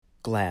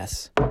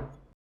glass,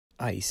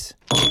 ice,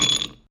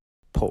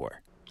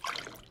 pour.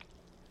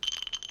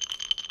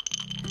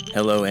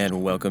 Hello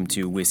and welcome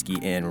to Whiskey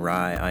and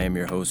Rye. I am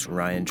your host,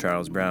 Ryan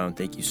Charles Brown.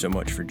 Thank you so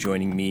much for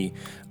joining me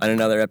on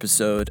another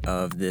episode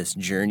of this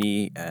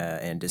journey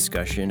and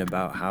discussion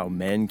about how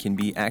men can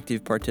be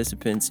active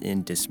participants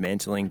in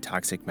dismantling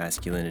toxic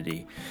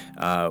masculinity.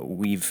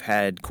 We've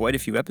had quite a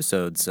few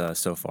episodes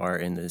so far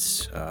in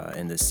this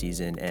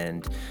season,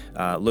 and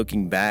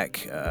looking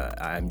back,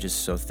 I'm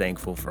just so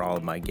thankful for all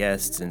of my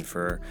guests and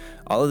for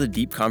all of the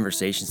deep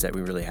conversations that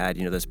we really had.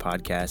 You know, this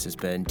podcast has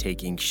been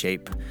taking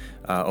shape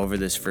over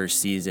this first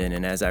season,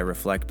 and as I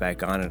reflect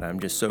back on it, I'm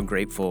just so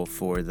grateful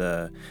for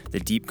the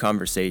deep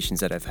conversations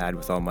that I've had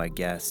with all my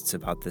guests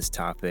about this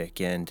topic.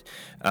 And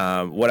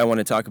what I want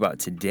to talk about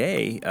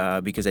today,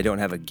 because I don't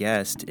have a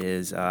guest,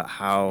 is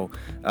how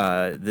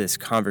this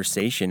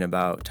conversation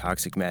about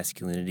toxic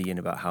masculinity and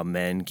about how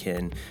men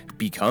can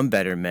become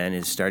better men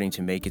is starting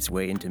to make its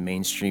way into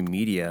mainstream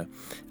media.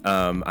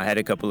 I had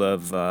a couple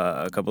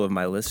of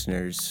my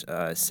listeners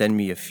send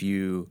me a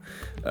few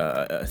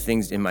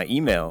things in my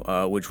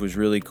email, which was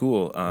really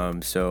cool.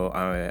 So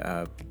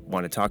I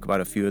want to talk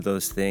about a few of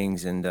those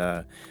things, and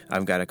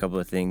I've got a couple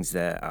of things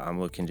that I'm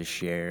looking to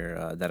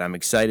share that I'm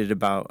excited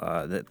about,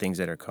 that things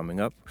that are coming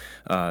up,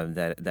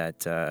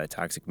 that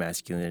toxic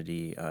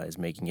masculinity is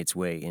making its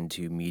way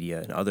into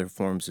media and other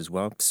forms as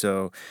well.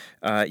 So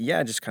I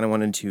just kind of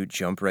wanted to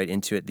jump right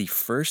into it. The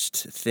first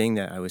thing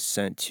that I was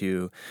sent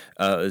to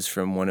is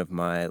from one of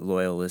my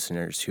loyal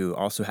listeners who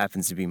also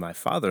happens to be my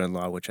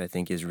father-in-law, which I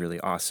think is really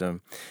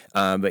awesome.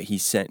 But he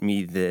sent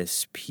me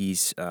this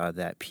piece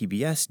that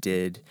PBS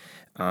did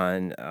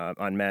on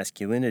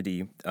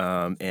masculinity,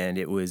 and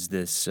it was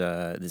this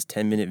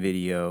 10-minute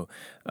video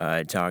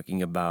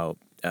talking about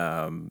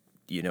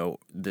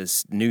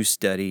this new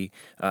study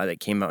that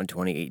came out in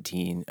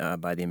 2018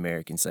 by the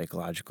American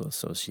Psychological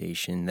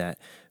Association that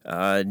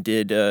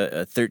did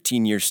a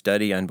 13-year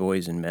study on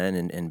boys and men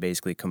and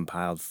basically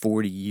compiled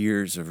 40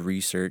 years of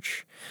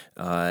research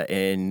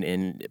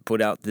and put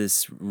out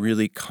this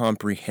really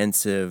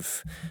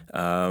comprehensive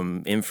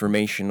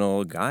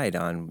informational guide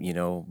on,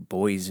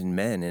 boys and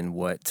men and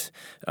what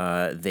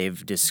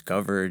they've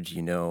discovered,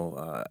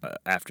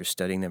 after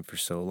studying them for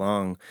so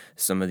long,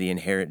 some of the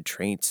inherent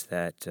traits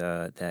that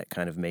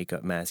kind of make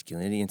up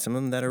masculinity and some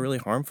of them that are really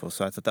harmful.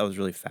 So I thought that was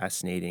really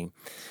fascinating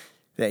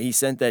that he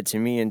sent that to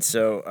me. And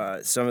so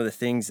some of the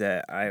things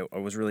that I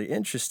was really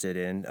interested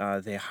in,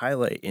 they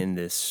highlight in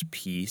this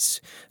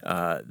piece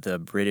the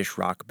British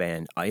rock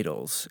band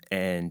Idols.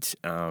 And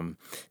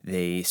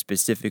they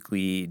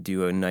specifically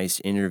do a nice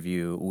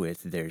interview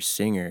with their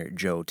singer,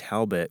 Joe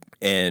Talbot.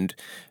 And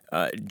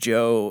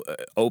Joe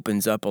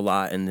opens up a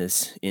lot in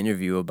this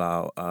interview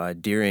about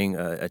during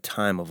a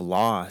time of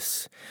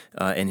loss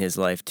in his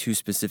life, two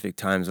specific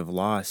times of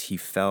loss, he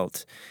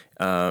felt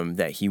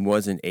that he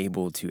wasn't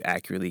able to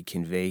accurately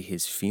convey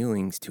his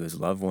feelings to his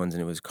loved ones,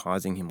 and it was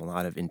causing him a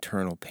lot of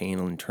internal pain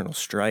and internal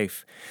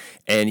strife.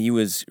 And he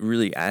was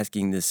really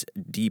asking this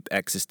deep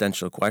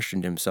existential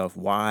question to himself: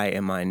 why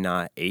am I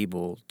not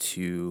able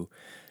to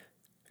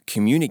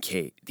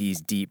communicate these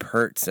deep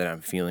hurts that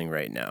I'm feeling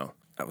right now?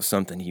 That was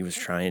something he was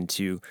trying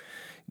to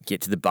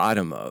get to the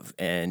bottom of.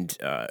 And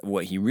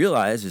what he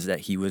realized is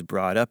that he was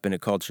brought up in a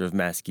culture of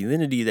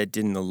masculinity that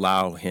didn't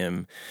allow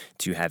him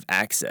to have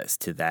access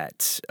to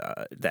that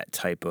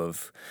type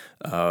of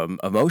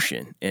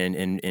emotion and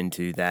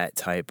into that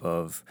type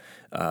of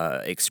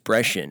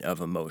expression of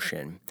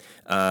emotion.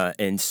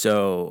 And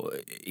so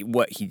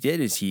what he did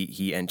is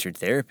he entered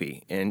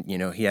therapy. And,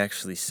 he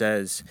actually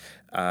says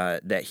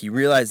that he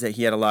realized that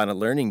he had a lot of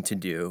learning to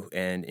do.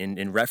 And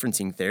in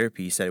referencing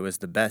therapy, he said it was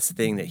the best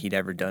thing that he'd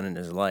ever done in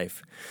his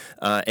life.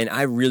 And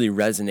I really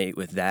resonate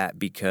with that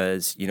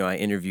because, I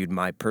interviewed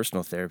my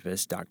personal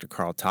therapist, Dr.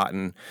 Carl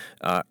Totten,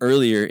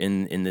 earlier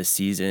in this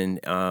season.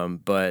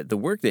 But the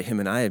work that him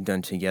and I have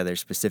done together,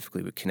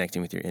 specifically with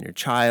connecting with your inner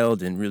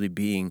child and really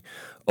being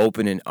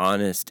open and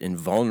honest and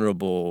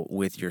vulnerable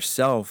with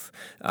yourself,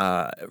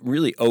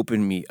 really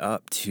opened me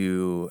up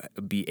to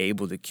be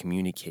able to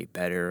communicate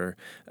better,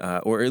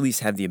 or at least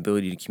have the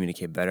ability to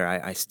communicate better.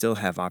 I still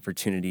have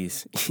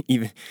opportunities.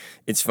 Even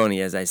it's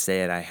funny as I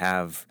say it, I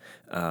have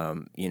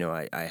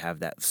I have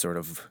that sort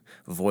of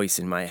voice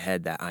in my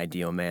head, that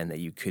ideal man that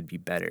you could be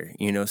better,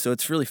 so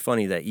it's really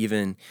funny that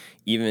even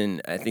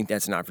I think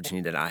that's an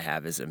opportunity that I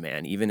have as a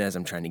man. Even as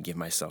I'm trying to give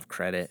myself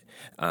credit,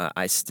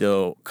 I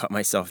still cut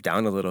myself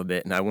down a little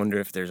bit, and I wonder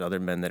if there's other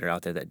men that are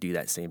out there that do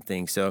that same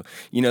thing. So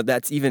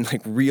that's even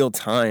like real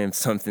time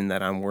something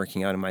that I'm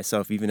working out in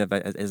myself. Even if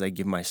as I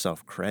give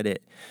myself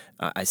credit,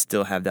 I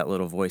still have that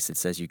little voice that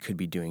says you could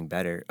be doing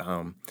better.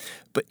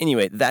 But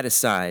anyway, that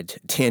aside,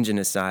 tangent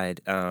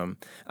aside,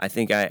 I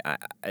think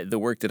the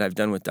work that I've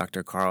done with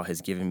Dr. Carl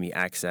has given me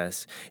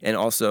access, and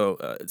also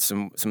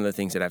some of the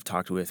things that I've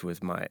talked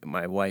with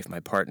my wife, my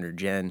partner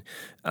Jen.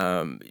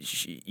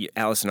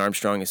 Allison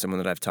Armstrong is someone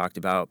that I've talked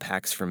about.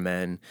 Pax for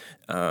Men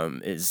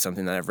is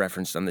something that I've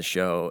referenced on the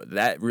show.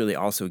 That really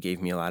also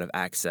gave me a lot of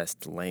access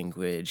to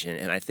language,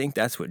 and I think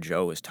that's what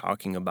Joe was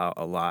talking about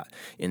a lot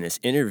in this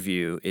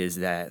interview, is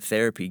that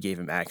therapy gave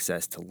him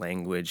access to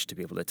language to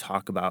be able to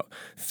talk about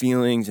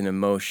feelings and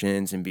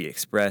emotions and be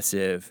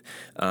expressive.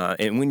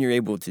 And when you're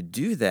able to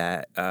do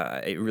that,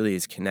 it really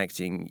is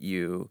connecting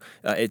you.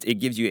 It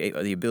gives you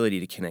the ability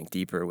to connect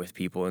deeper with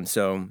people. And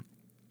so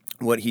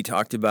what he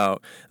talked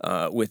about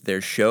with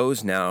their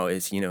shows now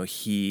is,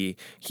 he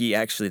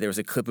actually, there was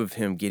a clip of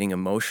him getting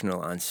emotional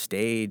on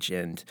stage,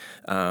 and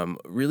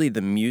really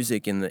the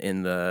music in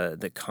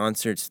the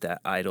concerts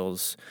that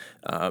Idols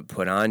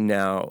put on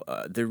now,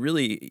 they're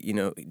really,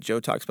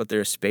 Joe talks about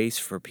there's space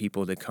for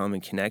people to come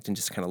and connect and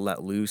just kind of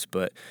let loose,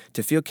 but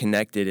to feel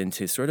connected and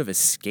to sort of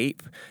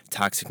escape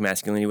toxic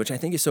masculinity, which I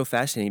think is so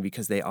fascinating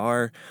because they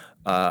are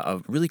a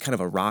really kind of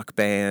a rock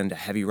band, a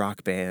heavy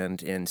rock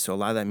band, and so a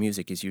lot of that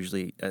music is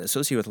usually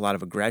associated with a lot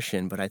of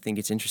aggression. But I think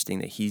it's interesting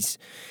that he's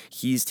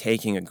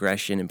taking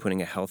aggression and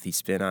putting a healthy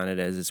spin on it,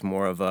 as it's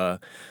more of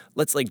a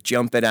let's like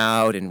jump it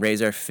out and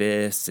raise our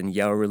fists and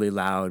yell really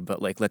loud,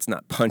 but like let's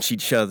not punch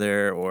each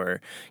other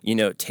or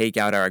take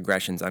out our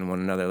aggressions on one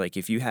another. Like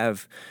if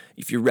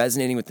you're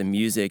resonating with the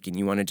music and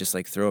you want to just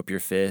like throw up your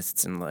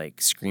fists and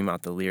like scream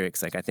out the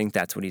lyrics, like I think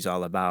that's what he's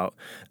all about.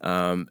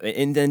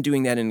 And then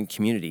doing that in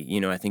community,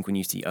 I think when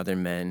you see other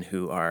men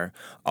who are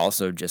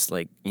also just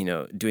like,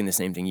 doing the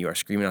same thing you are,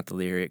 screaming out the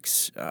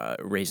lyrics,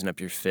 raising up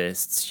your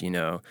fists,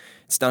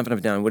 stomping up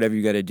and down, whatever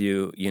you got to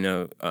do,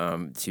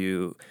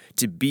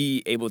 to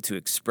be able to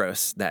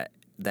express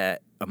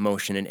that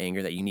emotion and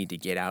anger that you need to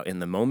get out in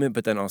the moment,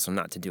 but then also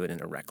not to do it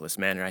in a reckless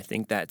manner. I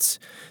think that's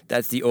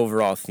the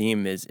overall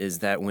theme is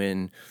that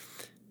when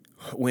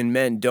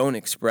men don't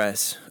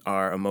express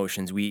our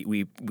emotions,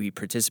 we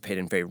participate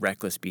in very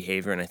reckless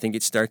behavior, and I think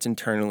it starts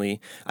internally.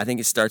 I think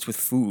it starts with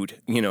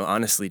food.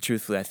 Honestly,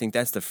 truthfully, I think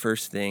that's the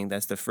first thing.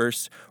 That's the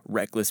first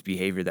reckless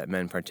behavior that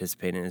men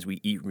participate in, is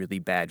we eat really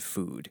bad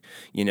food.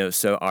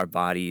 So our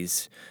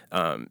bodies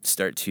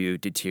start to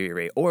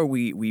deteriorate, or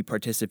we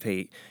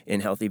participate in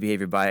healthy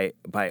behavior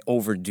by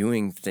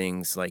overdoing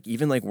things, like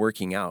even like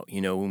working out.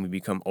 When we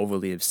become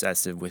overly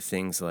obsessive with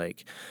things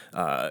like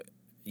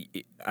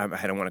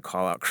I don't want to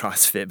call out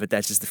CrossFit, but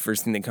that's just the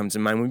first thing that comes to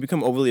mind. When we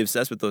become overly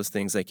obsessed with those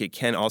things, like it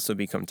can also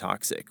become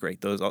toxic,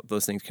 right?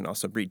 Those things can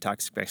also breed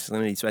toxic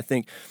masculinity. So I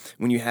think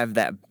when you have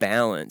that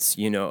balance,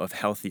 of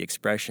healthy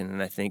expression,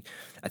 and I think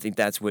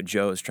that's what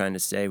Joe is trying to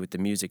say with the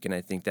music, and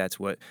I think that's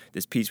what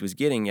this piece was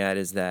getting at,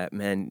 is that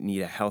men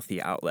need a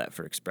healthy outlet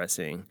for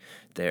expressing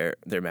their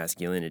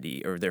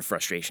masculinity, or their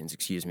frustrations,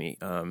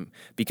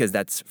 because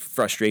that's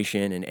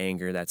frustration and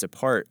anger. That's a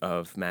part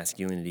of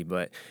masculinity,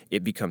 but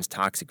it becomes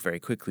toxic very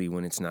quickly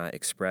when it's not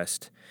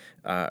expressed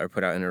or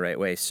put out in the right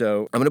way.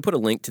 So I'm going to put a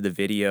link to the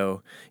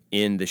video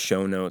in the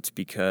show notes,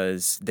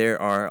 because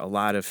there are a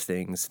lot of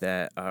things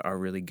that are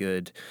really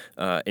good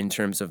in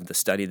terms of the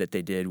study that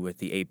they did with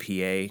the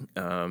APA,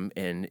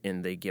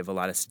 and they give a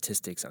lot of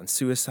statistics on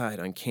suicide,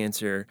 on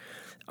cancer,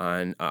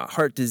 on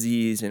heart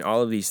disease, and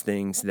all of these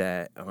things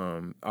that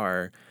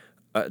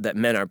that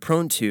men are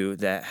prone to,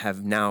 that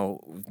have now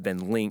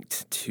been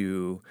linked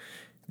to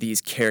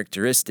these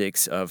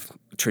characteristics of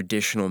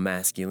traditional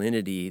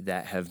masculinity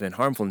that have been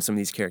harmful. And some of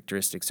these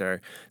characteristics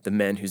are the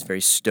men who's very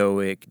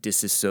stoic,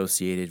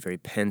 disassociated, very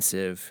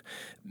pensive,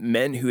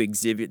 men who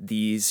exhibit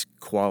these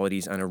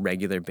qualities on a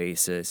regular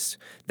basis,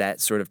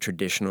 that sort of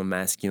traditional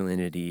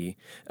masculinity,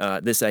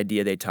 this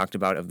idea they talked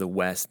about of the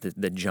West,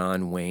 the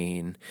John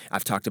Wayne.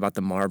 I've talked about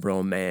the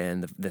Marlboro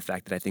Man, the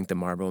fact that I think the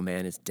Marlboro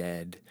Man is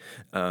dead.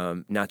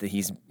 Not that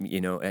he's,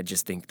 I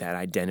just think that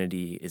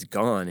identity is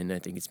gone, and I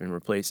think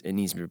it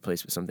needs to be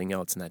replaced with something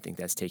else, and I think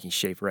that's taking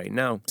shape right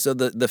now. So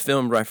the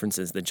film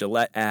references the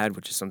Gillette ad,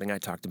 which is something I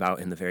talked about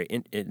in the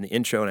in the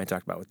intro, and I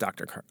talked about with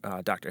Dr.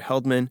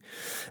 Heldman.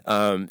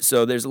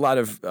 So there's a lot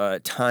of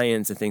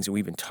tie-ins and things that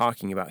we've been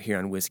talking about here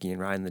on Whiskey and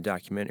Rye in the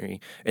documentary,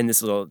 in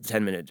this little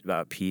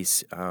 10-minute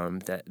piece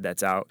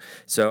that's out.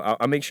 So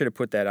I'll make sure to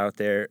put that out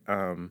there.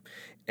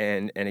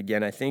 And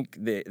again, I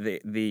think the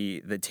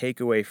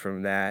takeaway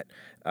from that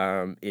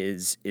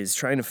is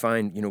trying to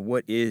find,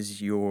 what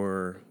is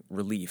your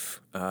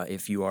relief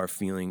if you are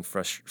feeling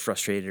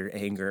frustrated or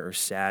anger or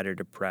sad or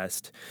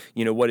depressed.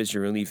 What is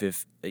your relief?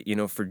 If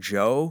for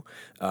Joe,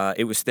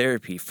 it was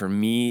therapy. For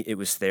me, it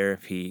was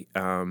therapy.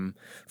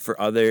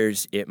 For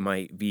others, it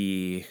might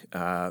be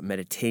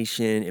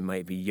meditation. It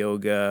might be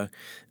yoga.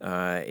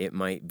 It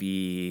might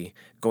be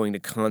going to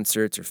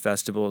concerts or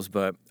festivals.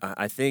 But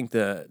I think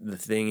the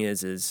thing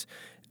is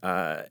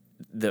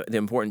the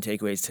important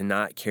takeaway is to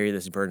not carry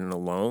this burden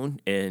alone.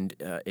 And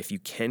if you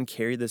can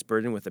carry this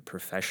burden with a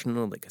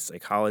professional, like a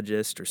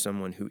psychologist or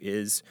someone who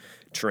is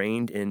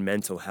trained in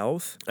mental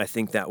health, I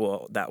think that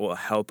will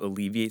help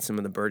alleviate some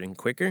of the burden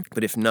quicker.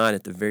 But if not,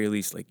 at the very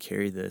least, like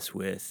carry this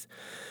with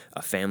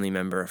a family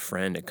member, a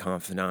friend, a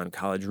confidant,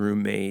 college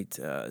roommate,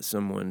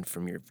 someone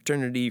from your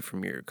fraternity,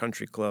 from your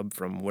country club,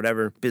 from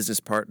whatever,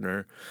 business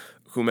partner,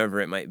 whomever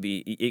it might be.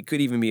 It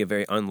could even be a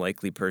very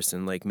unlikely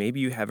person. Like maybe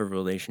you have a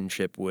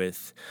relationship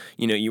with,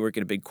 you work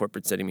at a big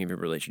corporate setting, maybe a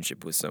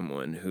relationship with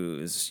someone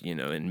who's,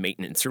 in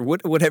maintenance or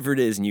whatever it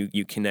is, and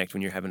you connect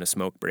when you're having a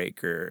smoke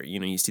break, or,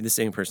 you see the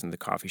same person at the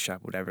coffee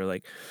shop, whatever,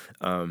 like,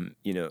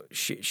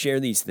 share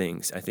these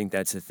things. I think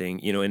that's the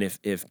thing, and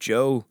if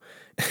Joe,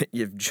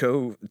 if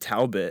Joe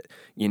Talbot,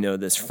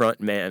 this front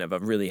man of a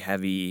really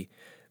heavy,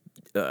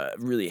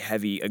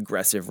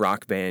 aggressive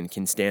rock band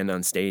can stand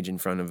on stage in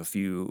front of a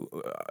few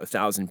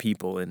 1,000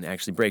 people and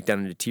actually break down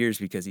into tears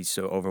because he's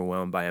so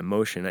overwhelmed by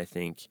emotion, I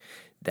think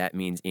that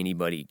means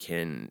anybody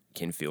can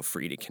feel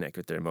free to connect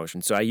with their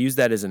emotions. So I use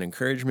that as an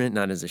encouragement,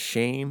 not as a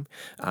shame.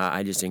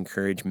 I just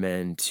encourage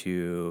men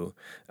to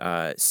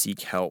seek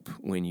help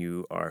when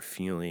you are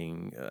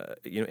feeling,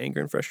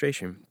 anger and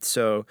frustration.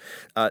 So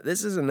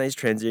this is a nice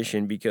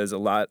transition because a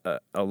lot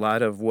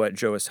of what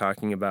Joe was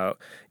talking about,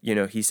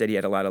 he said he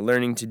had a lot of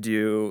learning to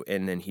do,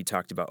 and then he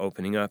talked about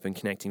opening up and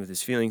connecting with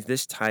his feelings.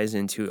 This ties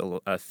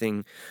into a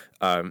thing,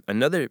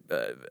 another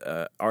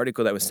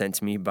article that was sent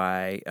to me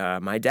by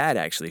my dad,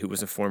 actually, who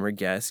was a former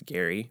guest,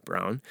 Gary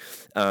Brown.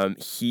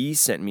 He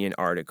sent me an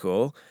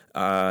article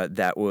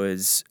that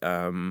was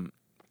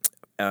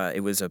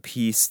it was a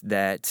piece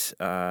that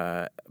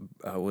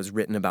was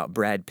written about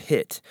Brad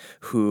Pitt,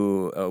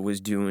 who was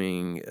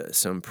doing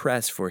some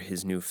press for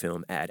his new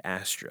film Ad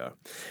Astra.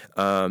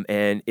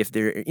 And if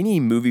there are any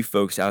movie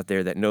folks out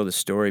there that know the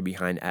story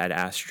behind Ad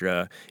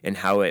Astra and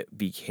how it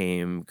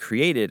became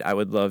created, I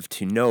would love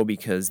to know,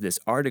 because this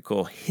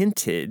article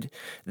hinted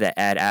that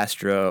Ad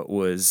Astra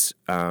was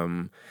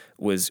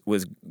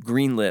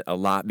greenlit a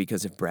lot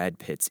because of Brad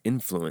Pitt's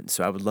influence.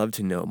 So I would love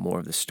to know more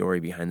of the story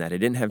behind that. I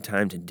didn't have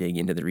time to dig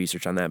into the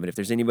research on that, but if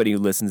there's anybody who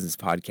listens to this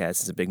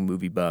podcast, is a big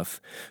movie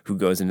buff who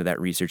goes into that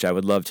research, I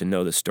would love to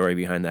know the story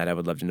behind that. I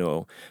would love to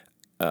know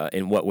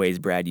in what ways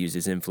Brad used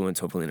his influence,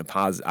 hopefully in a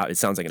positive, it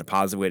sounds like in a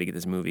positive way, to get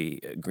this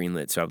movie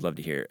greenlit. So I'd love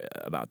to hear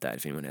about that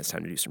if anyone has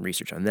time to do some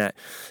research on that.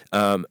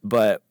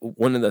 But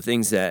one of the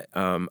things that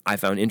I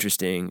found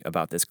interesting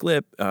about this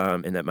clip,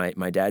 and that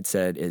my dad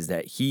said, is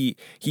that he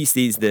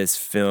sees this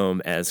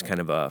film as kind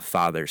of a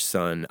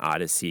father-son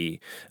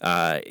odyssey.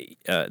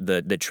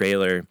 The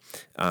trailer,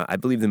 I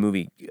believe the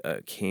movie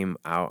came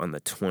out on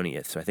the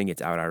 20th, so I think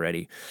it's out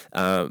already.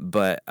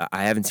 But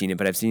I haven't seen it,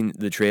 but I've seen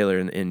the trailer,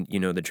 and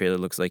the trailer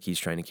looks like he's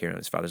trying to carry on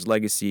his father's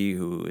legacy,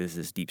 who is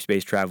this deep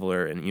space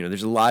traveler. And,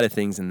 there's a lot of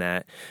things in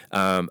that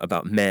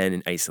about men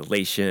in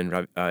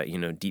isolation,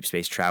 deep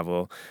space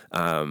travel.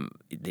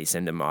 They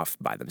send them off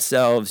by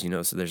themselves,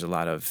 so there's a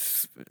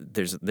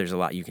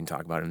lot you can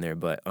talk about in there.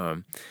 But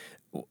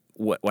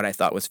what I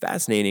thought was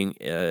fascinating,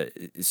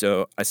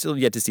 so I still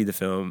have yet to see the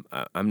film.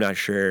 I'm not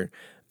sure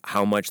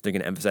how much they're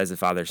going to emphasize the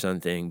father-son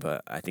thing,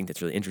 but I think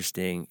that's really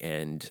interesting.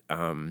 And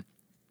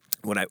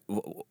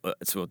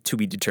so to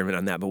be determined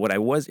on that. But what I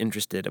was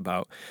interested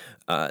about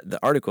the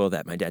article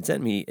that my dad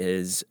sent me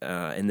is,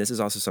 and this is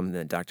also something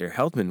that Dr.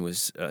 Heldman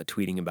was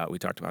tweeting about, we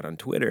talked about on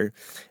Twitter,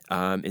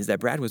 is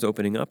that Brad was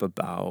opening up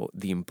about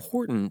the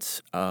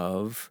importance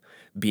of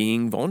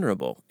being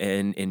vulnerable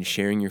and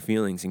sharing your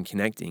feelings and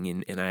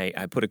connecting. And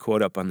I put a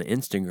quote up on the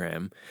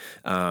Instagram.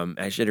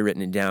 I should have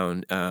written it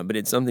down, but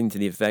it's something to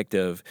the effect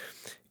of,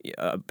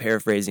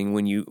 paraphrasing,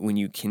 when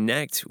you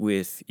connect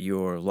with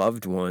your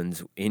loved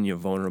ones in your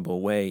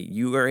vulnerable way,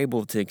 you are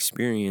able to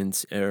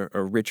experience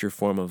a richer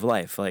form of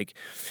life. Like,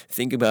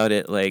 think about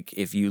it like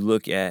if you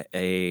look at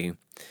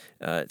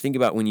think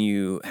about when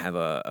you have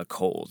a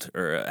cold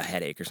or a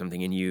headache or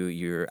something, and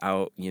you're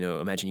out,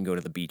 imagine you go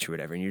to the beach or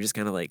whatever, and you're just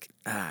kind of like,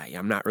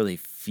 I'm not really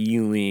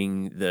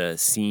feeling the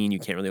scene. You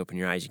can't really open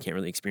your eyes. You can't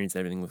really experience it.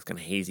 Everything looks kind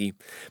of hazy.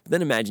 But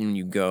then imagine when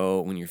you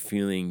go, when you're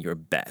feeling your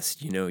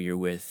best, you're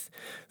with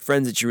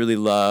friends that you really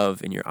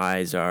love, and your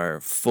eyes are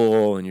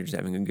full, and you're just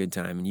having a good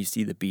time, and you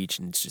see the beach,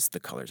 and it's just the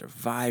colors are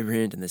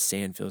vibrant, and the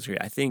sand feels great.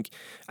 I think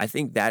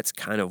that's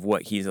kind of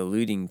what he's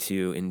alluding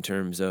to in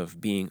terms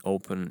of being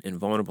open and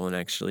vulnerable and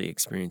actually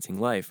experiencing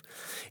life.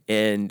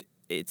 And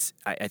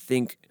I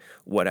think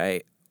what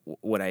I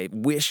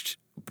wished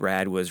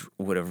Brad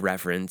would have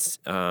referenced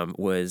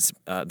was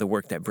the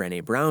work that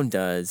Brené Brown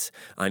does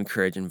on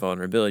courage and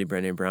vulnerability.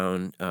 Brené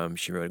Brown,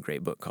 she wrote a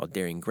great book called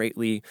Daring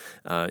Greatly.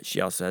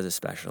 She also has a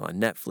special on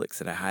Netflix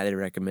that I highly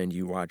recommend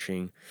you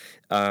watching.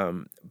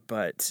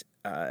 But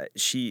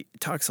she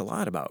talks a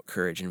lot about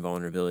courage and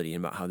vulnerability,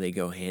 and about how they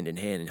go hand in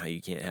hand, and how you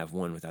can't have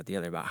one without the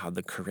other, about how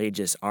the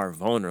courageous are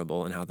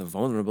vulnerable and how the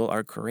vulnerable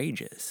are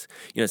courageous.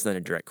 It's not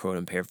a direct quote,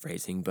 I'm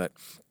paraphrasing, but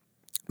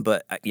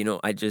But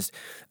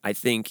I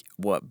think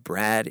what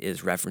Brad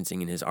is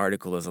referencing in his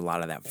article is a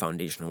lot of that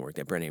foundational work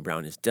that Brené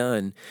Brown has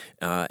done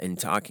in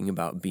talking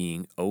about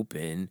being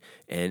open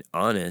and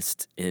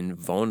honest and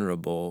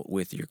vulnerable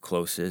with your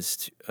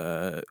closest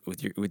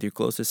with your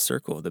closest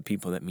circle, the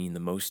people that mean the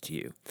most to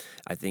you.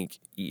 I think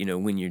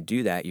when you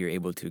do that, you're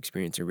able to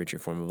experience a richer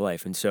form of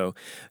life. And so,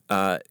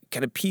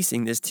 kind of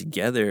piecing this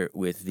together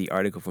with the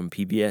article from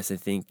PBS, I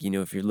think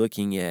if you're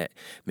looking at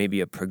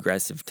maybe a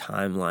progressive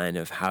timeline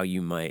of how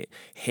you might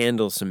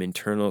handle some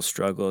internal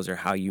struggles or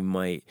how you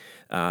might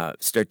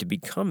start to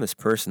become this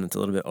person that's a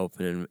little bit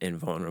open and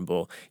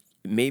vulnerable,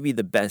 maybe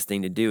the best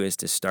thing to do is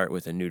to start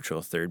with a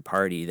neutral third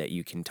party that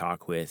you can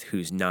talk with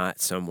who's not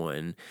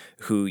someone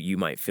who you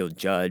might feel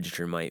judged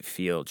or might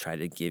feel try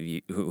to give you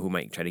who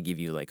might try to give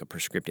you like a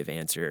prescriptive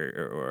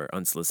answer or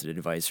unsolicited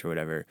advice or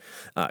whatever,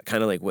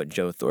 kind of like what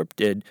Joe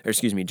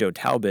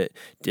Talbot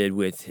did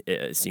with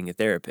seeing a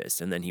therapist,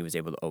 and then he was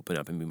able to open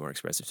up and be more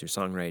expressive through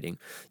songwriting.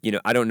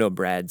 I don't know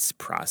Brad's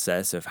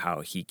process of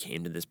how he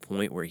came to this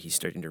point where he's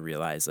starting to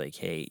realize like,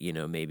 hey,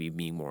 maybe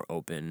being more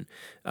open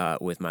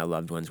with my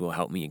loved ones will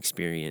help me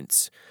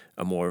experience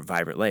a more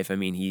vibrant life. I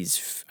mean,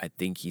 I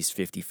think he's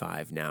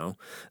 55 now.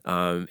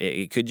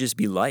 It could just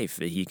be life.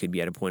 He could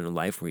be at a point in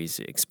life where he's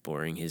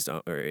exploring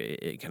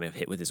kind of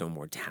hit with his own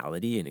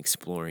mortality and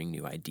exploring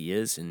new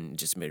ideas and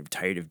just maybe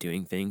tired of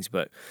doing things.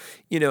 But,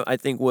 I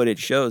think what it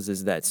shows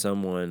is that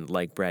someone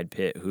like Brad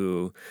Pitt,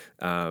 who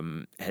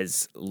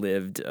has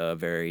lived a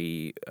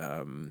very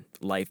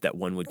life that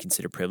one would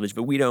consider privileged,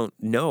 but we don't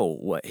know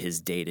what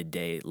his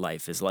day-to-day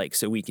life is like.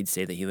 So we could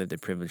say that he lived a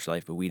privileged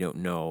life, but we don't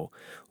know.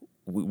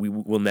 We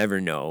will never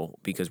know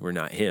because we're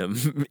not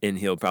him, and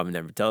he'll probably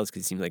never tell us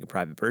because he seems like a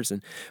private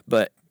person.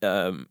 But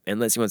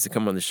unless he wants to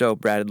come on the show,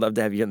 Brad, I'd love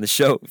to have you on the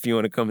show if you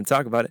want to come and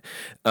talk about it.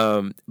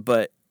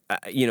 But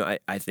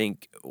I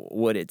think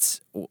what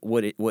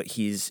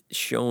he's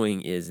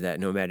showing is that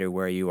no matter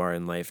where you are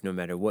in life, no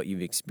matter what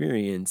you've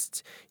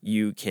experienced,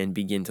 you can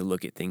begin to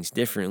look at things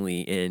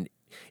differently.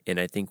 And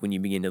I think when you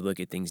begin to look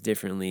at things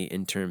differently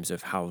in terms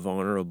of how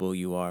vulnerable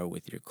you are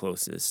with your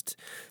closest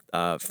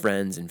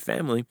friends and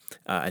family,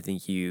 I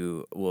think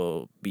you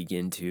will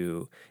begin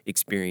to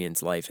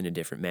experience life in a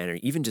different manner.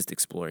 Even just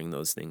exploring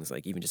those things,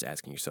 like even just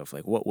asking yourself,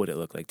 like, what would it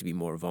look like to be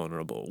more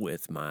vulnerable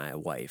with my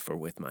wife or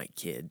with my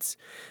kids?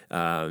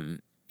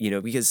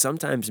 Because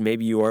sometimes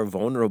maybe you are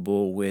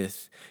vulnerable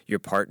with your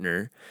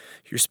partner,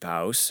 your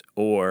spouse,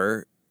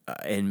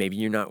 and maybe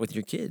you're not with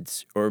your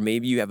kids, or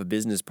maybe you have a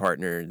business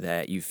partner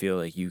that you feel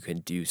like you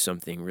can do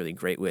something really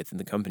great with in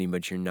the company,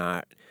 but you're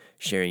not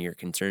sharing your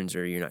concerns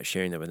or you're not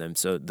sharing them with them.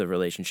 So the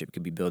relationship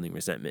could be building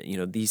resentment.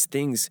 These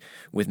things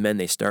with men,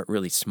 they start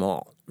really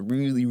small,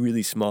 really,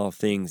 really small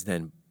things,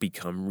 then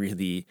become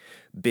really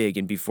big.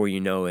 And before you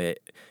know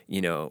it,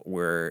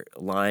 we're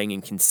lying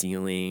and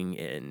concealing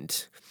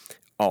and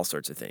all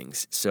sorts of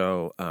things.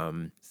 So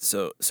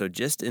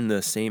just in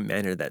the same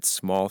manner that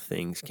small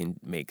things can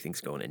make things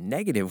go in a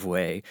negative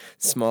way,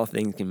 small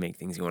things can make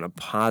things go in a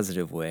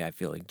positive way, I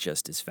feel like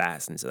just as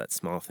fast. And so that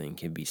small thing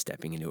can be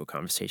stepping into a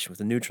conversation with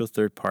a neutral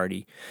third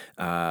party.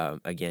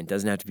 Again,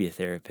 doesn't have to be a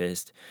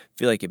therapist. I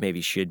feel like it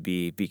maybe should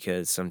be,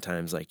 because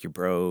sometimes like your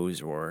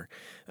bros or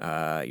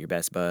your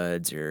best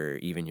buds or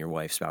even your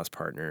wife, spouse,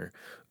 partner,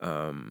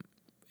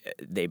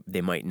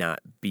 they might not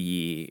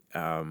be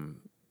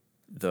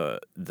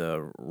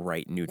the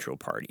right neutral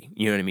party.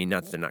 You know what I mean?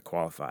 Not that they're not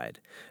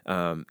qualified.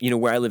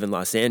 Where I live in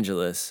Los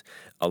Angeles,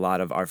 a lot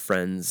of our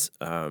friends,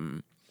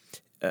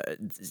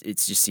 it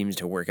just seems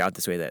to work out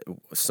this way that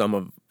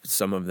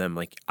some of them,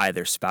 like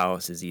either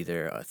spouse is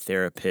either a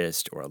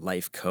therapist or a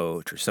life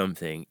coach or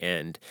something.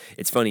 And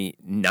it's funny,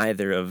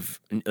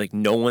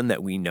 no one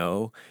that we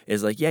know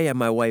is like, yeah,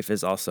 my wife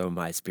is also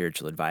my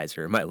spiritual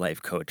advisor, or my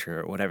life coach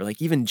or whatever.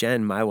 Like even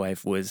Jen, my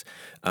wife, was,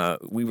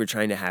 we were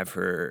trying to have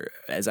her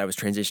as I was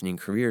transitioning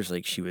careers.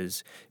 Like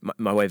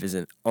my wife is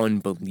an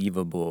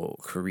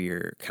unbelievable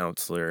career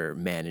counselor,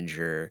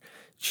 manager.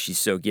 She's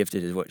so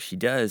gifted at what she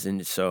does.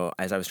 And so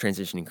as I was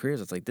transitioning careers,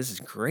 I was like, this is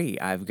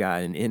great. I've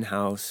got an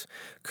in-house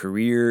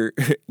career,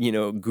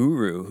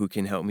 guru who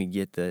can help me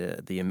get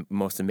the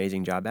most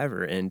amazing job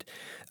ever. And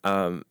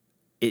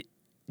it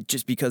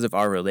just because of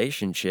our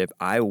relationship,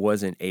 I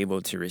wasn't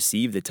able to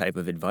receive the type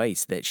of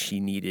advice that she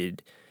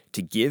needed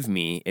to give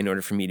me in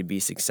order for me to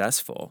be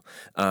successful.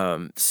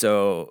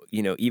 So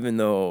even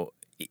though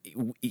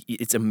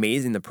it's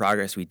amazing the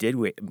progress we did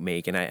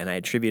make, and I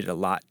attributed a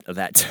lot of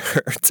that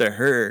to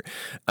her,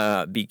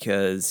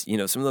 because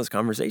some of those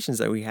conversations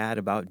that we had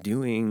about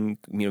doing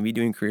me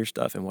doing career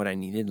stuff and what I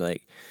needed,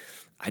 like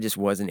I just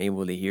wasn't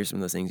able to hear some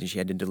of those things, and she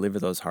had to deliver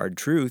those hard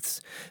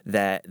truths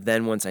that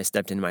then once I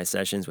stepped into my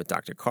sessions with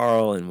Dr.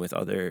 Carl and with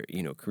other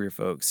career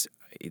folks,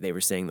 they were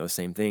saying those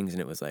same things,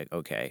 and it was like,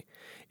 okay,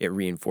 it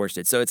reinforced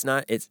it. So it's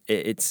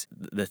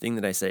the thing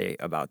that I say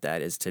about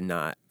that is to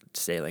not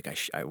say like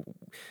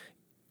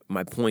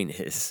my point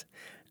is,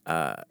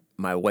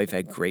 my wife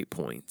had great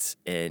points,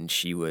 and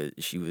she was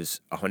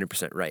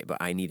 100% right, but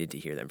I needed to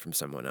hear them from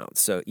someone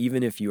else. So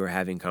even if you are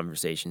having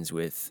conversations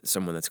with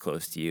someone that's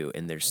close to you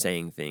and they're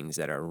saying things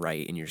that are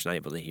right and you're just not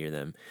able to hear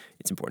them,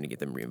 it's important to get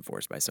them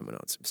reinforced by someone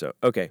else. So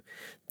okay,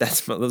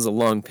 that was a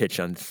long pitch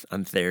on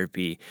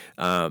therapy,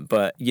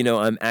 but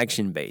I'm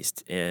action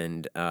based,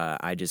 and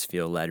I just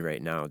feel led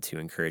right now to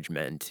encourage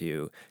men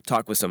to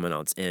talk with someone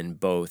else. And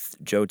both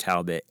Joe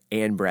Talbot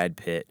and Brad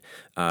Pitt,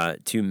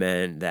 two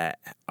men that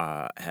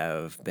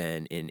have been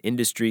in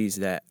industries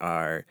that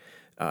are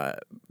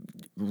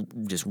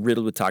just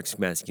riddled with toxic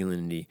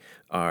masculinity,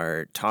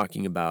 are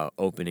talking about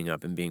opening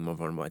up and being more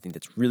vulnerable. I think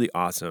that's really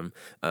awesome.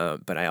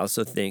 But I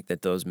also think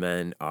that those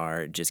men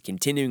are just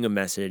continuing a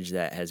message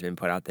that has been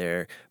put out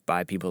there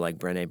by people like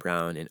Brené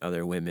Brown and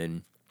other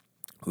women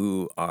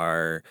who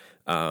are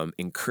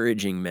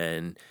encouraging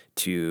men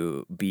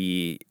to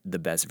be the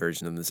best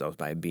version of themselves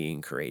by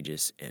being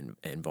courageous and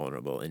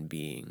vulnerable, and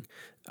being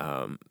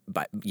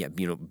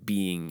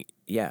being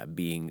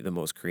the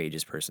most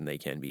courageous person they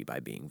can be by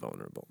being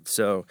vulnerable.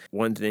 So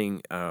one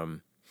thing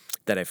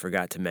that I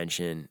forgot to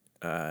mention,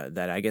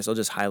 that I guess I'll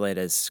just highlight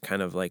as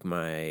kind of like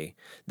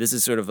this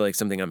is sort of like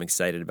something I'm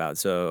excited about.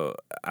 So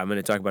I'm going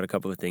to talk about a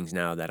couple of things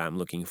now that I'm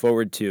looking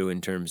forward to in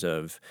terms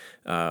of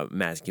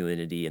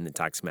masculinity and the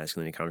toxic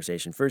masculinity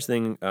conversation. First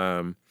thing,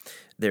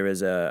 there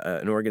is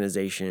an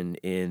organization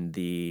in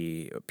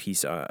the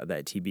piece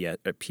that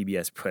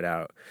PBS put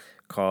out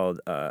called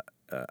A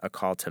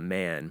Call to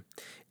Man.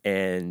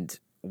 And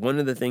one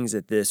of the things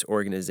that this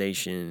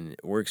organization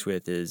works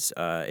with is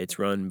it's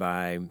run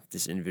by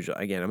this individual.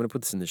 Again, I'm going to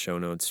put this in the show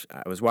notes.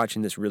 I was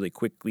watching this really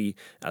quickly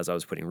as I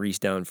was putting Reese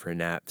down for a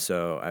nap,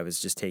 so I was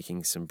just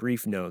taking some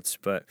brief notes.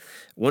 But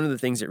one of the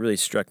things that really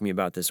struck me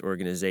about this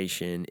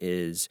organization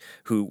is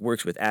who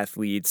works with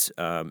athletes,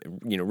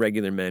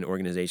 regular men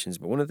organizations.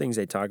 But one of the things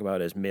they talk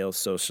about is male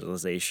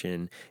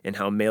socialization and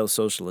how male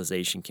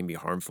socialization can be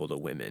harmful to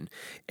women.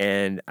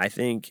 And I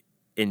think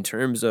in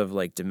terms of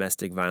like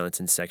domestic violence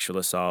and sexual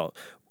assault,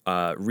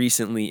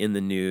 recently in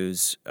the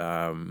news,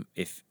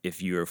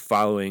 if you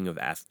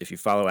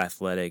follow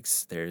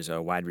athletics, there's a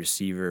wide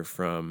receiver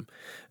from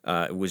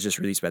it was just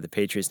released by the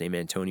Patriots named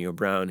Antonio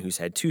Brown, who's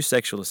had 2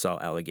 sexual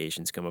assault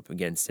allegations come up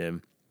against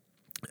him,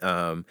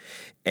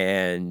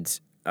 and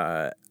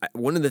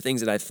one of the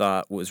things that I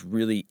thought was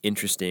really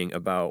interesting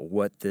about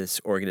what this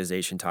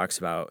organization talks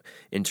about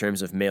in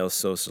terms of male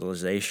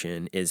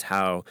socialization is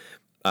how,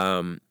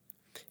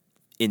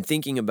 in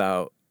thinking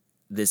about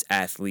this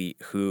athlete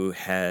who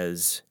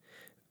has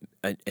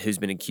who's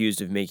been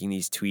accused of making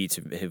these tweets,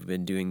 have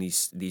been doing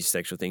these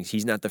sexual things.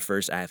 He's not the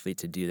first athlete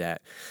to do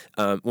that.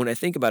 When I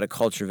think about a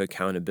culture of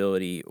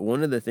accountability,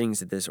 one of the things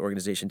that this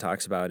organization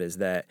talks about is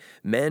that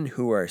men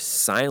who are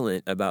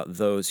silent about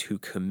those who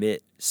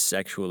commit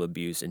sexual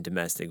abuse and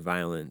domestic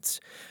violence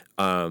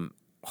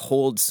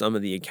hold some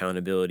of the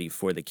accountability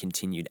for the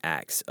continued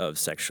acts of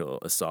sexual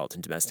assault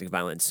and domestic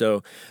violence.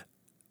 So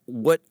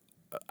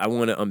I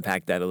want to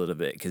unpack that a little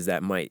bit, because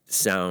that might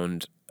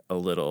sound a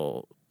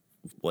little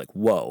like,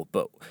 whoa,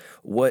 but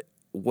what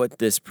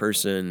this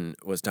person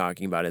was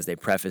talking about as they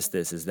prefaced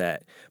this is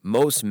that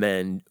most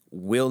men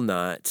will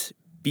not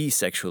be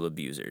sexual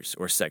abusers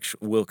or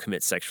will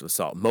commit sexual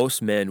assault.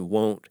 Most men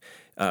won't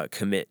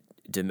commit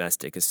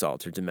domestic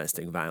assault or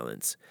domestic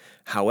violence.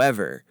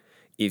 However,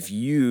 if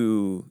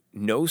you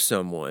know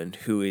someone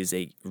who is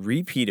a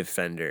repeat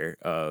offender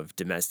of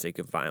domestic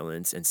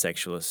violence and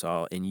sexual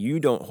assault, and you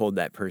don't hold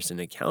that person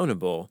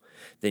accountable,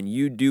 then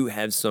you do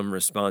have some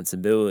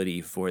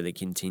responsibility for the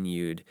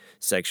continued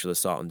sexual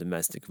assault and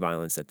domestic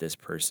violence that this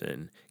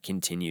person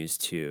continues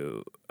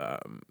to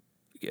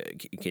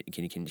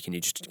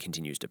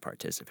continues to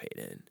participate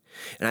in.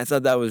 And I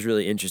thought that was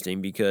really interesting,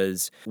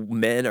 because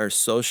men are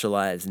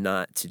socialized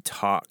not to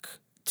talk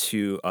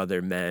to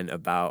other men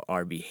about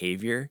our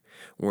behavior.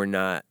 We're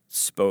not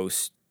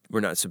supposed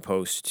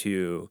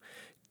to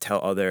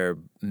tell other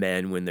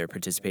men when they're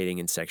participating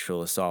in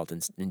sexual assault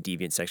and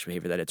deviant sexual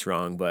behavior that it's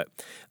wrong. But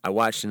I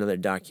watched another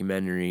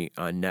documentary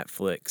on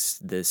Netflix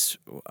this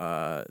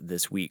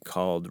week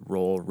called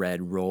Roll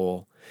Red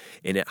Roll,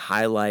 and it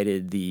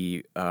highlighted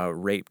the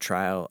rape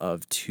trial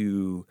of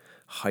 2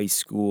 high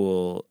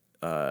school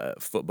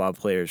football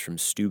players from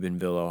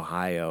Steubenville,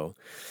 Ohio.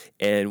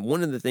 And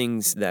one of the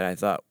things that I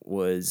thought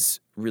was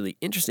really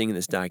interesting in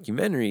this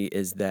documentary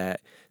is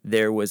that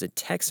there was a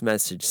text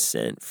message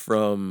sent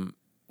from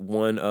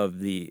one of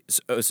the.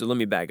 So let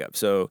me back up.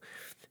 So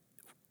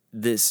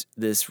this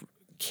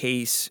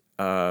case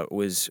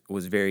was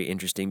very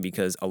interesting,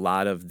 because a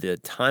lot of the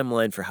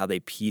timeline for how they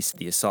pieced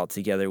the assault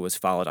together was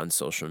followed on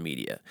social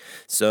media.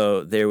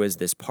 So there was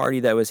this party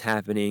that was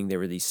happening. There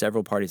were these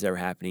several parties that were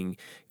happening.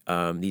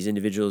 These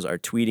individuals are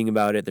tweeting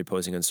about it. They're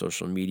posting on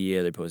social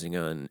media. They're posting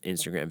on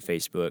Instagram,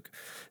 Facebook,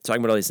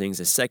 talking about all these things.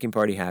 The second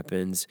party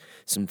happens.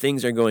 Some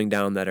things are going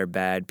down that are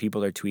bad.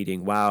 People are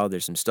tweeting, wow,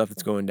 there's some stuff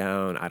that's going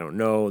down. I don't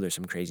know. There's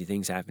some crazy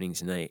things happening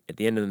tonight. At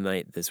the end of the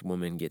night, this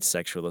woman gets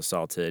sexual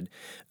assaulted.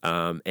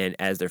 And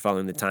as they're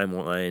following the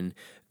timeline,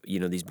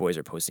 these boys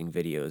are posting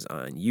videos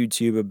on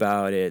YouTube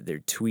about it. They're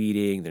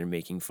tweeting. They're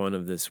making fun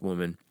of this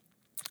woman.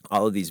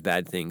 All of these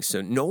bad things.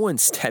 So no one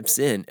steps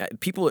in.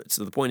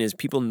 So the point is,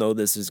 people know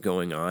this is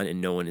going on,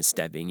 and no one is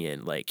stepping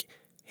in. Like,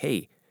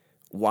 hey,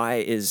 why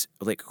is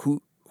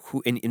who?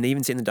 And they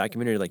even say in the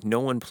documentary, like, no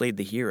one played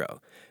the hero.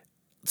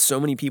 So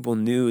many people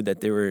knew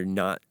that there were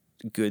not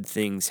good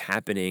things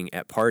happening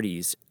at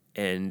parties,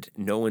 and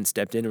no one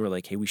stepped in and were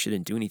like, hey, we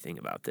shouldn't do anything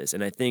about this.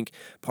 And I think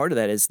part of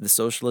that is the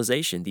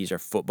socialization. These are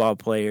football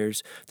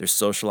players. They're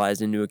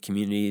socialized into a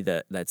community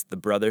that's the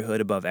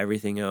brotherhood above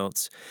everything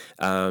else.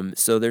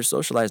 So they're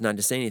socialized not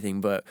to say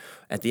anything. But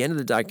at the end of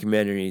the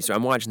documentary, so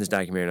I'm watching this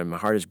documentary and my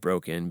heart is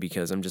broken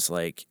because I'm just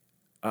like,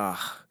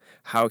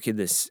 how could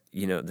this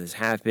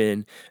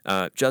happen?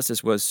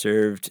 Justice was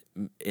served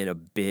in a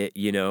bit,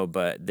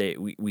 but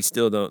we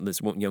still don't. This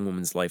young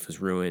woman's life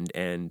was ruined,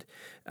 and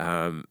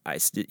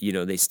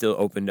they still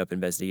opened up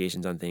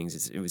investigations on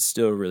things. It was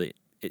still really,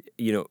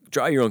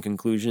 draw your own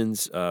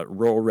conclusions.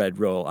 Roll Red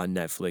Roll on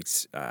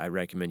Netflix. I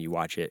recommend you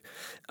watch it.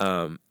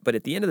 But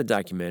at the end of the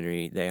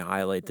documentary, they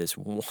highlight this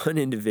one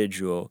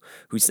individual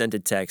who sent a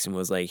text and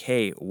was like,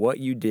 "Hey, what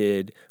you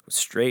did was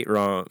straight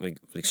wrong, like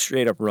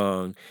straight up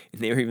wrong."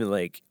 And they were even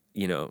like,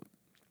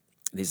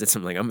 they said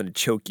something like, "I'm going to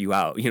choke you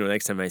out,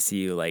 next time I see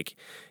you,"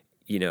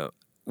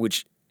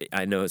 which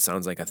I know it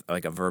sounds like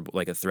a verbal,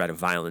 like a threat of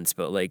violence,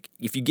 but like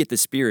if you get the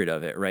spirit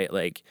of it, right?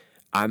 Like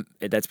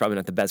that's probably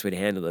not the best way to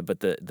handle it,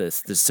 but the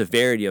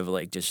severity of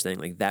like just saying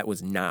like that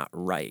was not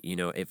right.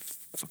 If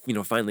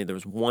finally there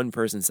was one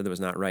person said that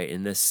was not right,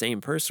 and this same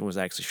person was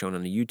actually shown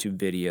on a YouTube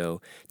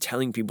video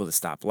telling people to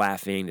stop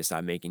laughing, to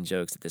stop making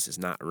jokes, that this is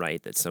not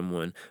right, that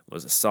someone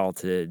was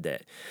assaulted,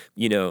 that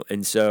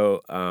and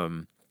so.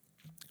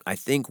 I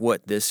think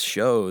what this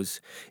shows,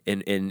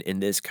 and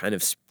this kind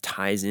of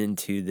ties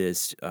into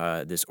this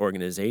this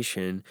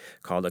organization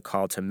called A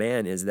Call to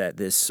Man, is that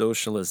this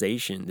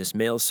socialization, this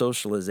male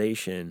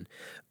socialization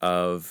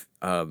of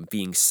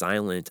being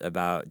silent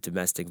about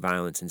domestic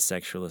violence and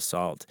sexual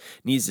assault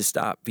needs to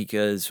stop,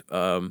 because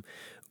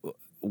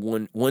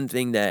one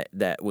thing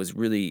that was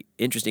really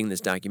interesting in this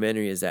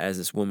documentary is that as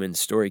this woman's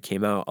story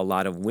came out, a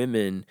lot of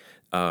women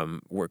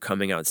were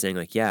coming out saying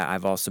like, yeah,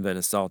 I've also been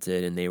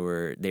assaulted, and they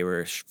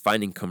were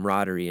finding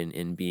camaraderie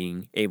in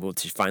being able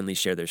to finally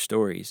share their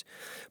stories.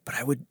 But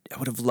I would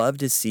have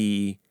loved to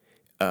see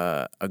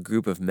a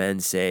group of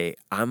men say,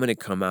 I'm going to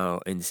come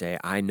out and say,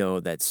 I know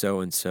that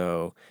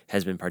so-and-so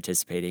has been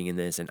participating in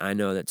this, and I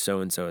know that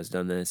so-and-so has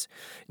done this.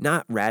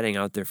 Not ratting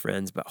out their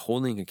friends, but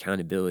holding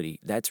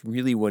accountability. That's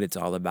really what it's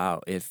all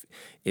about. If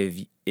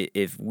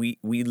we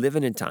live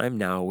in a time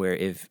now where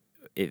if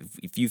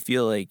you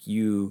feel like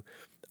you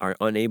are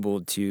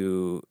unable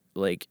to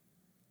like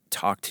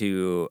talk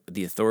to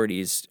the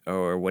authorities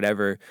or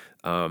whatever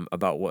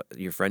about what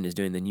your friend is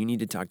doing, then you need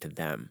to talk to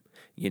them.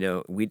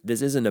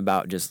 This isn't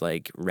about just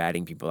like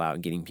ratting people out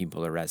and getting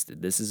people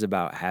arrested. This is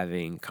about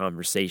having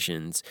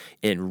conversations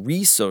and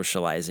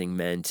re-socializing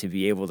men to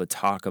be able to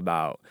talk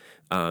about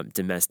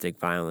domestic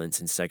violence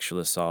and sexual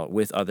assault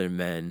with other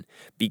men,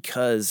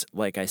 because,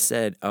 like I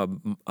said,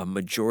 a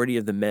majority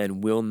of the men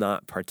will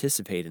not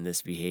participate in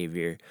this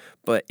behavior.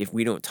 But if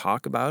we don't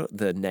talk about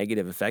the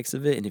negative effects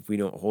of it, and if we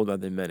don't hold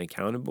other men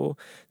accountable,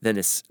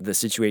 then the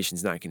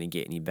situation's not going to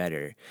get any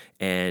better.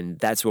 And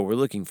that's what we're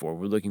looking for.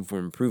 We're looking for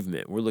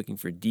improvement. We're looking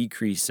for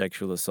decreased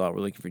sexual assault.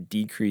 We're looking for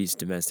decreased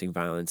domestic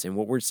violence. And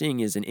what we're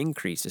seeing is an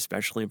increase,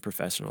 especially in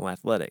professional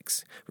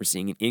athletics. We're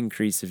seeing an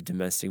increase of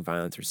domestic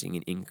violence. We're seeing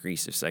an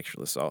increase of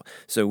sexual assault.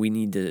 So we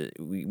need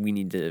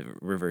to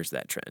reverse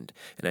that trend.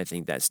 And I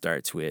think that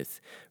starts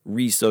with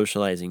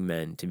re-socializing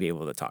men to be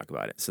able to talk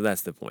about it. So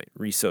that's the point,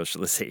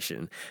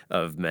 re-socialization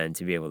of men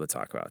to be able to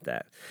talk about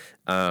that.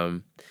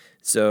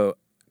 So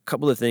a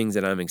couple of things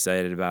that I'm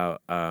excited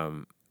about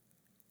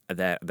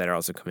that are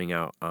also coming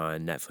out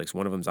on Netflix.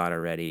 One of them's out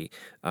already.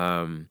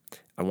 I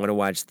want to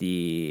watch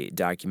the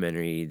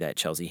documentary that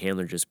Chelsea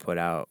Handler just put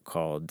out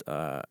called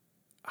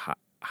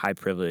High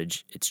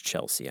Privilege. It's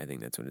Chelsea, I think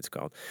that's what it's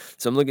called.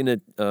 So I'm looking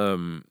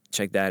to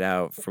check that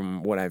out.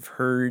 From what I've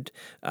heard,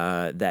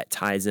 that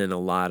ties in a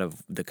lot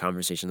of the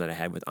conversation that I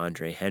had with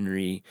Andre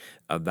Henry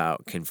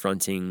about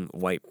confronting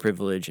white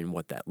privilege and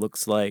what that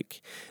looks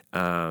like.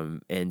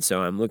 And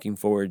so I'm looking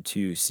forward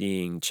to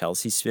seeing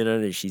Chelsea spin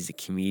on it. She's a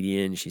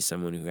comedian. She's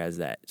someone who has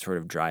that sort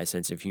of dry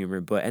sense of humor,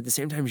 but at the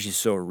same time, she's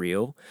so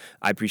real.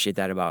 I appreciate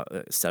that about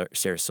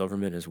Sarah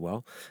Silverman as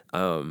well.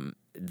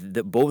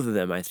 Both of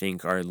them, I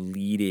think, are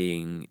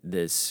leading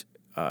this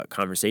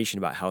conversation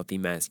about healthy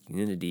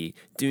masculinity,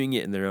 doing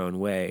it in their own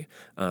way.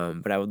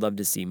 But I would love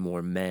to see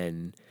more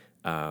men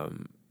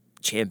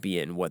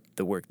champion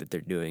the work that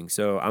they're doing.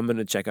 So I'm going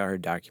to check out her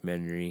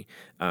documentary.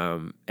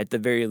 At the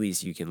very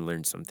least, you can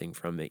learn something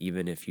from it,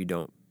 even if you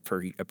don't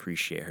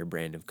appreciate her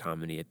brand of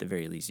comedy. At the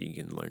very least, you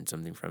can learn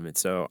something from it.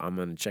 So I'm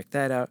going to check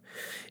that out.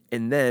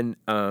 And then,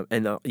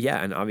 and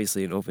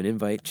obviously an open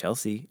invite,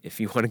 Chelsea, if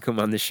you want to come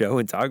on the show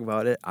and talk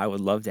about it, I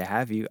would love to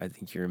have you. I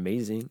think you're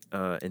amazing.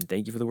 And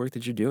thank you for the work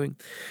that you're doing.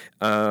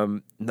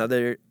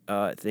 Another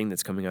thing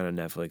that's coming out on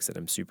Netflix that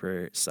I'm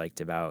super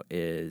psyched about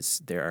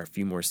is there are a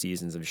few more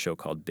seasons of a show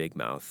called Big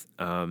Mouth.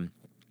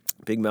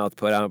 Big Mouth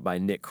put out by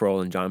Nick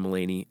Kroll and John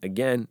Mulaney.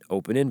 Again,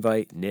 open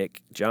invite.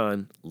 Nick,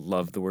 John,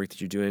 love the work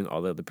that you're doing.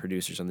 All the other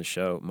producers on the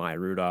show, Maya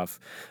Rudolph,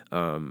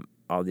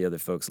 all the other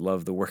folks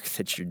love the work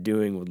that you're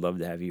doing. Would love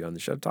to have you on the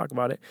show to talk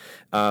about it.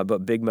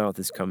 But Big Mouth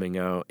is coming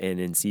out, and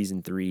in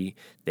season 3,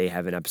 they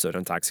have an episode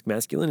on toxic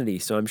masculinity.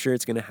 So I'm sure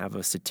it's going to have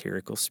a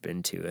satirical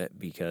spin to it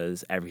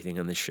because everything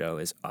on the show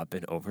is up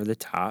and over the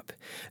top.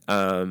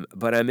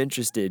 But I'm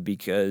interested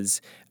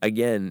because,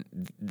 again,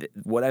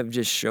 what I've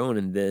just shown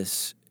in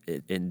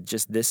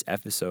just this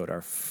episode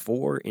are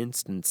 4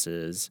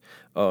 instances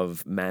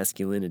of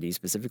masculinity,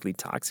 specifically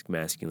toxic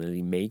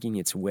masculinity, making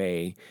its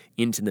way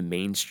into the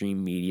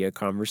mainstream media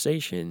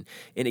conversation.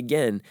 And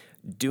again,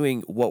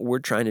 doing what we're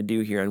trying to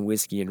do here on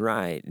Whiskey and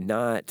Rye,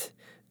 not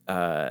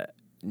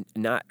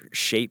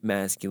shape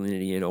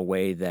masculinity in a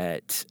way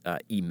that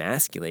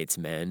emasculates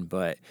men,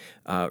 but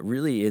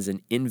really is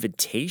an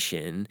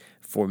invitation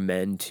for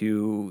men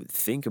to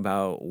think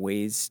about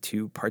ways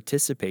to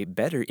participate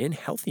better in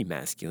healthy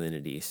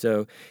masculinity.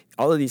 So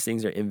all of these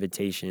things are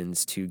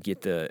invitations to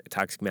get the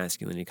toxic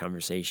masculinity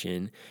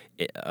conversation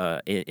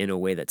in a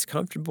way that's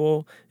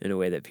comfortable, in a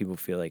way that people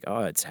feel like,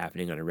 oh, it's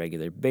happening on a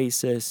regular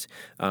basis,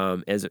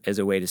 as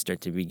a way to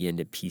start to begin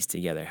to piece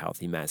together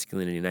healthy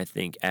masculinity. And I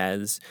think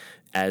as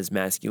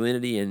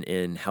masculinity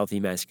and healthy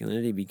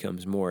masculinity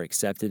becomes more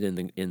accepted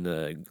in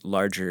the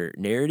larger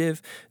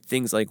narrative,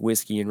 things like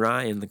Whiskey and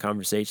Rye and the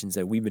conversations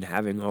that we've been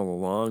having all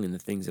along, and the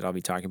things that I'll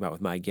be talking about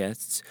with my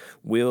guests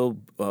will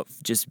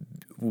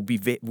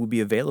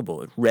be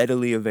available,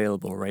 readily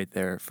available, right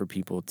there for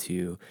people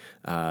to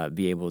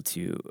be able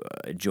to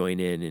join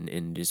in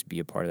and just be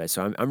a part of that.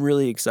 So I'm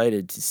really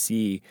excited to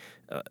see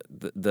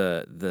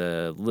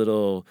the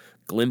little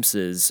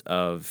glimpses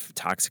of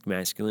toxic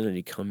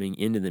masculinity coming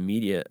into the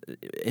media,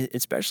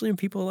 especially in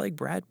people like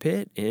Brad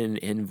Pitt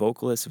and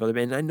vocalists of other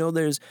bands. And I know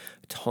there's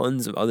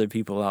tons of other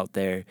people out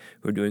there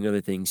who are doing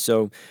other things.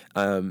 So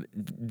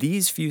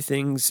these few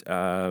things,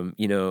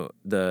 the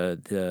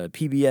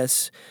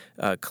PBS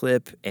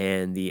clip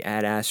and the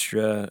Ad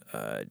Astra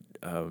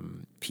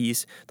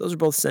piece, those are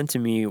both sent to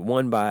me,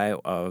 one by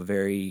a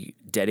very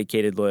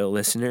dedicated, loyal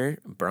listener,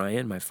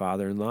 Brian, my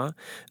father-in-law.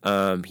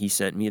 He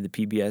sent me the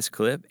PBS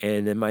clip,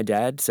 and then my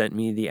dad sent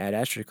me the Ad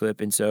Astra clip.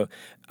 And so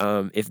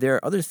if there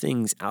are other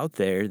things out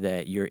there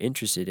that you're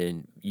interested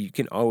in, you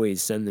can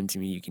always send them to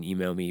me. You can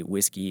email me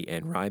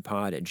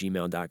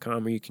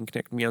whiskeyandryepod@gmail.com, or you can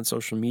connect with me on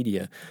social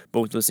media.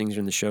 Both those things are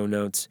in the show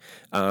notes,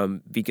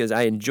 because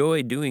I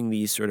enjoy doing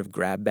these sort of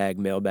grab bag,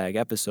 mailbag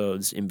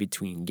episodes in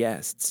between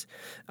guests.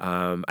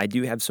 I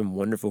do have some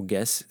wonderful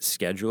guests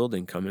scheduled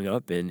and coming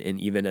up, and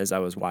even as I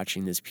was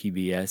watching this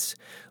PBS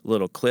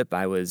little clip,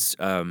 I was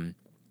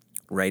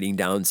writing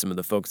down some of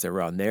the folks that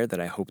were on there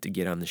that I hope to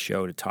get on the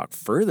show to talk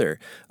further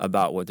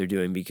about what they're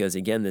doing. Because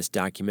again, this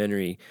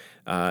documentary,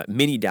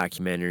 mini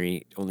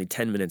documentary, only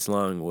 10 minutes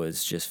long,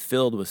 was just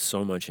filled with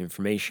so much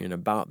information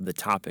about the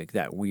topic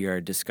that we are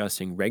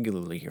discussing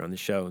regularly here on the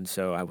show. And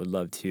so I would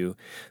love to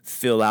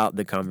fill out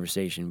the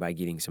conversation by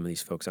getting some of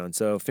these folks on.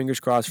 So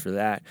fingers crossed for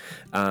that.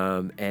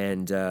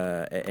 And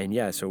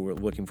yeah, so we're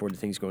looking forward to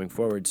things going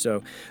forward.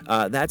 So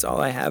that's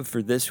all I have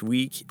for this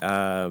week,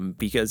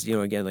 because,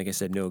 again, like I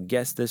said, no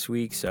guest this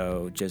week.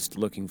 So just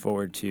looking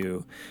forward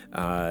to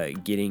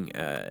getting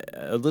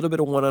a little bit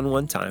of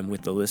one-on-one time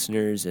with the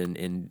listeners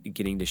and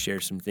getting to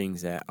share some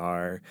things that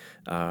are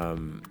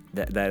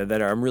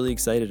that I'm really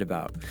excited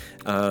about.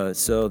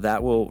 So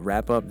that will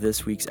wrap up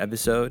this week's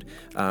episode.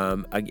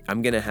 I'm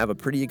going to have a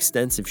pretty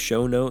extensive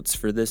show notes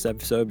for this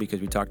episode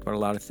because we talked about a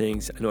lot of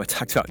things. I know I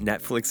talked about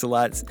Netflix a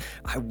lot.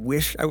 I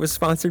wish I was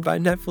sponsored by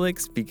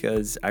Netflix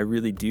because I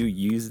really do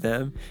use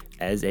them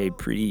as a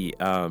pretty,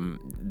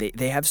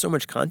 they have so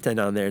much content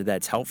on there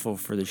that's helpful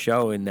for the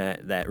show and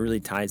that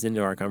really ties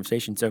into our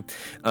conversation. So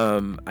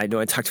I know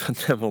I talked about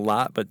them a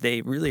lot, but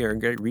they really are a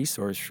great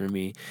resource for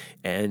me.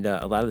 And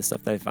a lot of the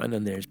stuff that I find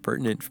on there is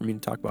pertinent for me to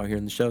talk about here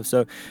on the show.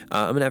 So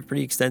I'm going to have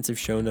pretty extensive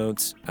show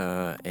notes.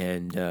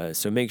 And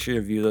so make sure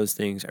to view those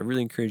things. I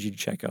really encourage you to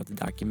check out the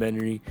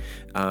documentary.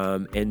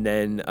 And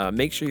then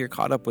make sure you're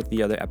caught up with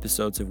the other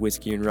episodes of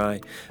Whiskey and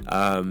Rye.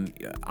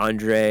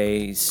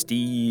 Andre,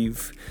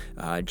 Steve,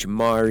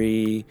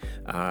 Jamari,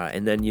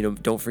 and then,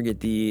 don't forget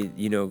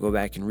go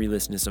back and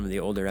re-listen to some of the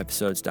older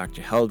episodes.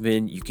 Dr.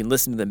 Heldman, you can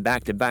listen to them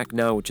back to back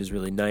now, which is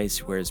really nice,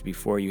 whereas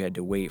before you had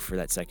to wait for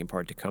that second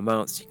part to come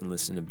out, so you can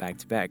listen to them back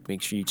to back.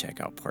 Make sure you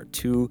check out part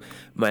 2,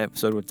 my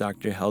episode with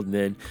Dr.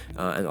 Heldman,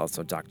 and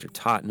also Dr.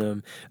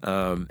 Tottenham,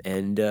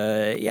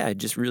 I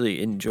just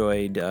really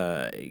enjoyed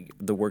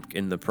the work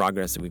and the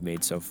progress that we've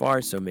made so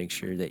far, so make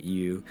sure that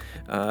you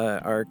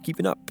are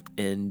keeping up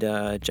and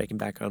checking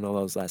back on all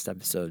those last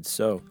episodes.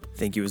 So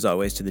thank you as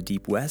always to the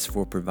Deep West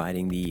for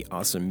providing the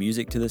awesome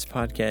music to this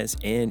podcast.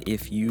 And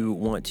if you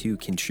want to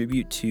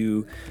contribute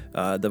to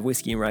the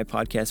Whiskey and Rye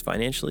podcast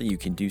financially, you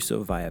can do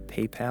so via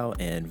PayPal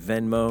and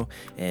Venmo.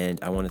 And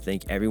I want to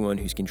thank everyone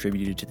who's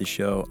contributed to the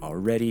show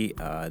already.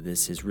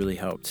 This has really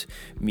helped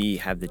me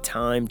have the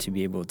time to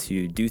be able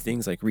to do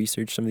things like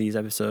research some of these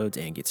episodes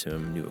and get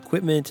some new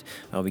equipment.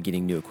 I'll be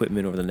getting new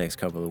equipment over the next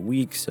couple of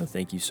weeks. So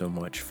thank you so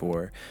much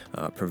for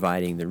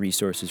providing the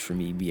resources for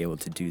me to be able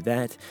to do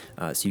that.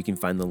 So you can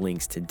find the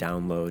links to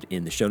download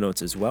in the show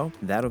notes as well.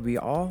 That'll be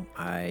all.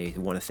 I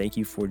want to thank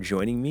you for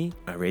joining me.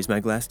 I raise my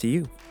glass to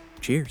you.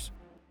 Cheers.